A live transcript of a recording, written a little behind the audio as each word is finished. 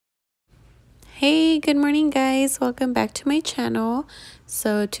Hey, good morning, guys. Welcome back to my channel.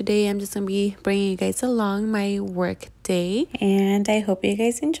 So today I'm just gonna be bringing you guys along my work day, and I hope you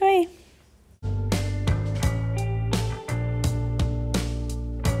guys enjoy.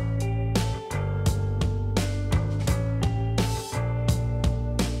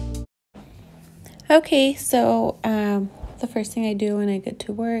 Okay, so the first thing I do when I get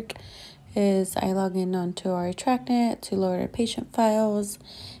to work is I log in onto our TrackNet to load our patient files,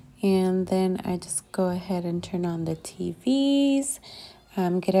 and then I just go ahead and turn on the TVs,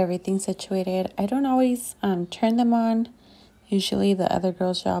 get everything situated. I don't always turn them on. Usually the other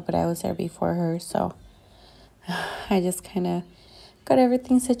girl's job, but I was there before her, so I just kind of got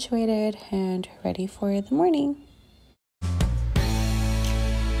everything situated and ready for the morning.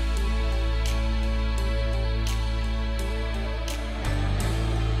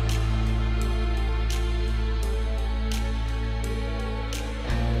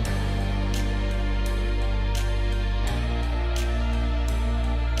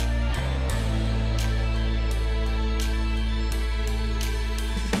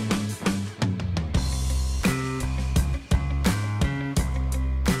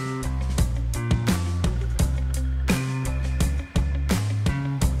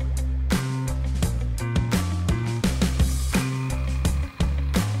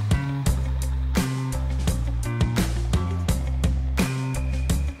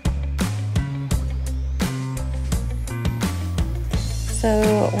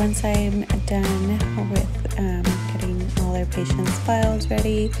 So once I'm done with getting all our patients' files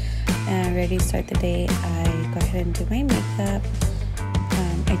ready and ready to start the day, I go ahead and do my makeup.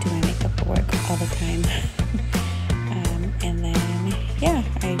 I do my makeup at work all the time. And then, yeah,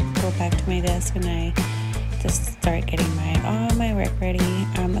 I go back to my desk and I just start getting all my work ready.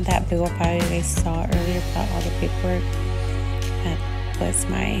 That big old pile you guys saw earlier about all the paperwork, that was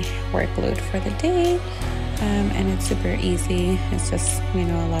my workload for the day. And it's super easy. It's just,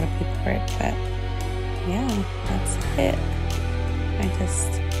 a lot of paperwork, but yeah, that's it. I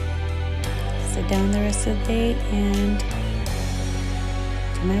just sit down the rest of the day and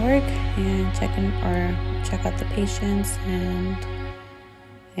do my work and check out the patients, and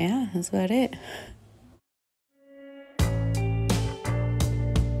yeah, that's about it.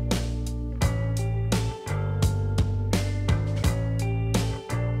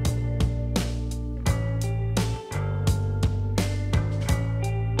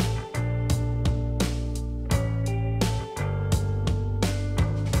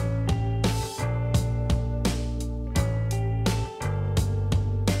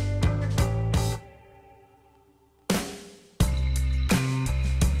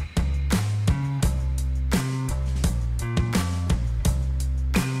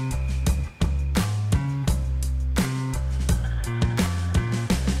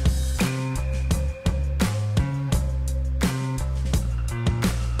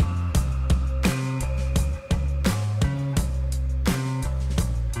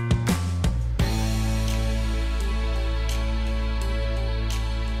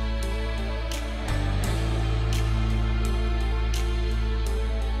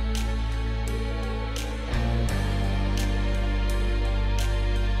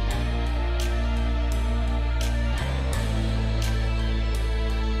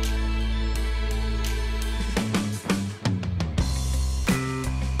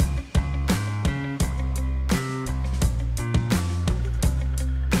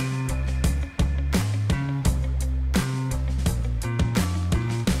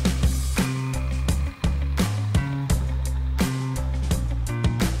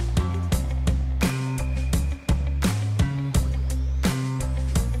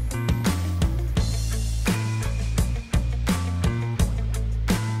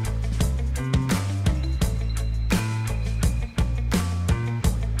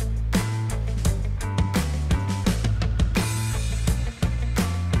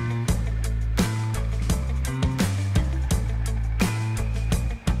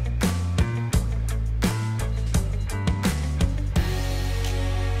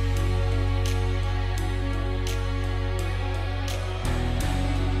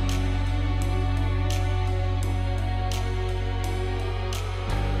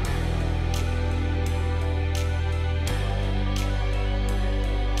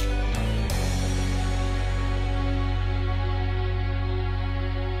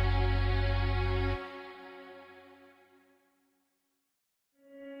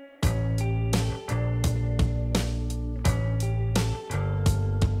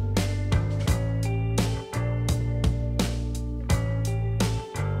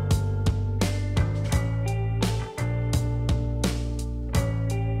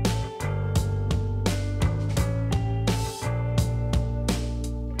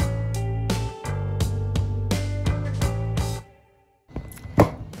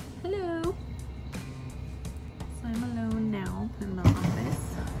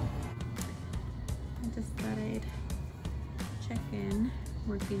 just thought I'd check in,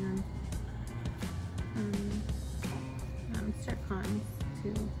 working on start cons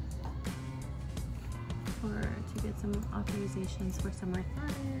to get some authorizations for some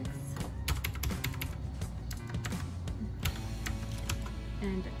orthotics.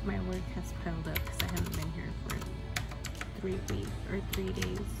 And my work has piled up because I haven't been here for 3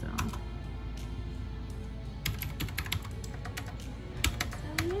 days, so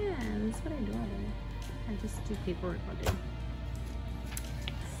yeah, that's what I do all day. I just do paperwork all day.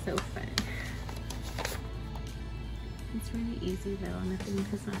 So fun. It's really easy though, nothing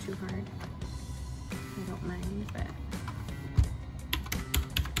is not too hard. I don't mind, but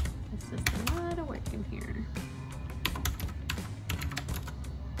it's just a lot of work in here.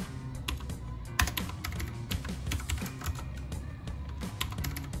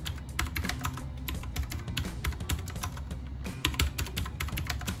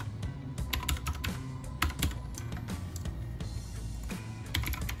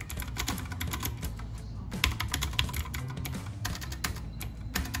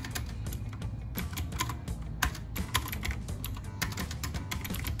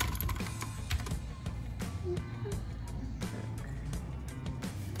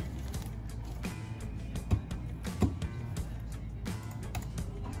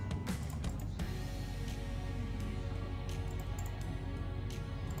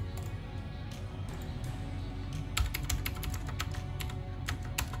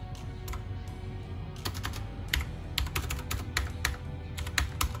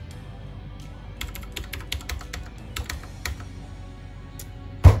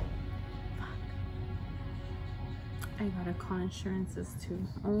 I gotta call insurances too.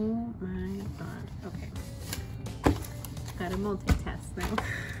 Oh my god. Okay. Gotta multitask now.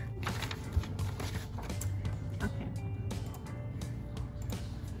 Okay.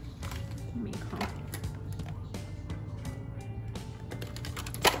 Let me call.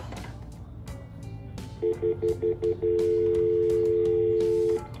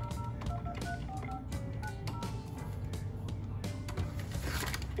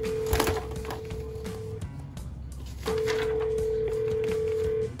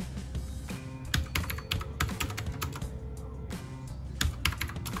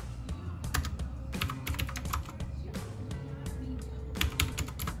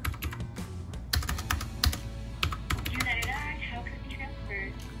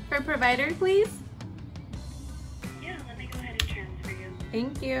 For provider, please. Yeah, let me go ahead and transfer you.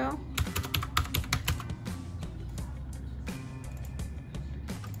 Thank you.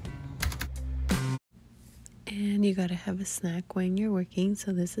 And you gotta have a snack when you're working,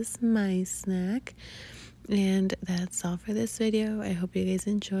 so this is my snack. And that's all for this video. I hope you guys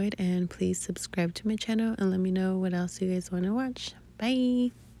enjoyed, and please subscribe to my channel and let me know what else you guys want to watch.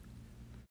 Bye.